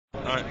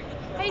All right.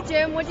 Hey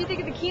Jim, what do you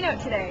think of the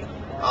keynote today?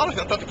 I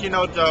thought the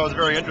keynote was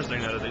very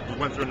interesting. It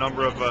went through a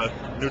number of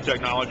new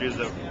technologies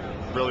that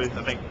really,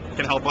 I think,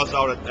 can help us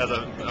out as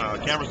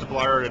a camera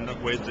supplier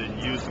in ways to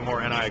use some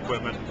more NI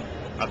equipment.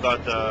 I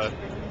thought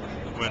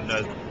when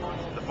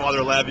the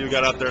father of LabVIEW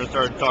got up there and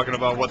started talking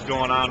about what's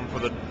going on for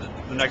the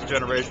next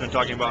generation and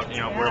talking about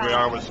where we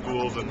are with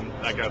schools and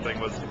that kind of thing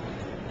was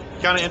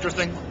kind of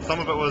interesting. Some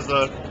of it was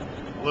a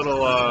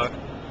little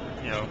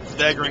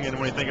staggering, and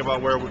when you think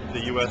about where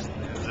the U.S.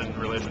 is in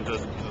relation to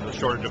the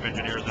shortage of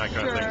engineers and that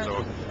kind of thing.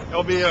 So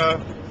it'll be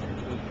an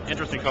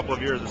interesting couple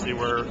of years to see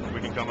where we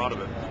can come out of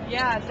it.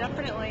 Yeah,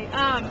 definitely.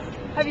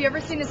 Have you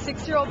ever seen a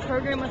 6-year-old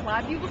program with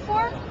LabVIEW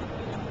before?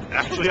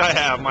 Actually, I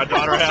have. My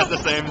daughter has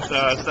the same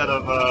set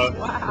of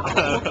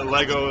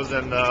Legos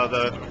and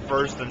the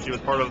first, and she was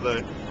part of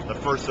the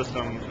first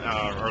system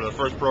or the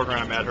first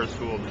program at her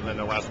school for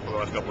the last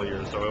couple of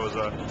years. So it was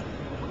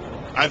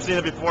I've seen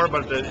it before,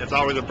 but it's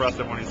always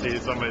impressive when you see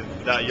somebody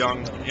that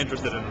young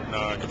interested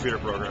in computer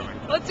programming.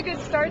 Well, it's a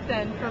good start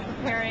then for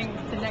preparing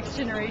the next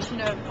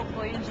generation of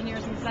hopefully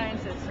engineers and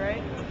scientists,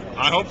 right?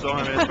 I hope so.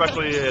 I mean,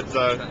 especially it's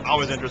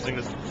always interesting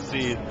to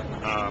see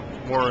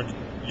more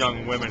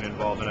young women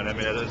involved in it. I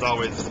mean, it's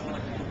always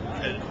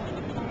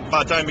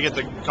by the time you get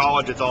to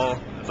college, it's all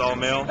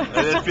male.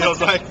 It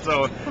feels like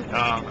so,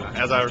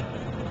 as I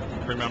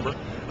remember.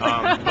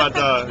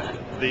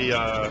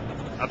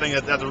 I think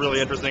that's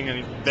really interesting,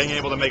 and being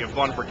able to make it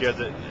fun for kids,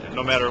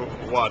 no matter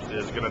what,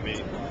 is going to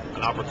be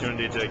an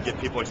opportunity to get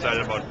people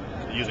excited about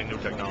using new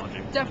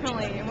technology.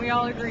 Definitely, and we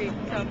all agree.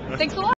 So, thanks a lot.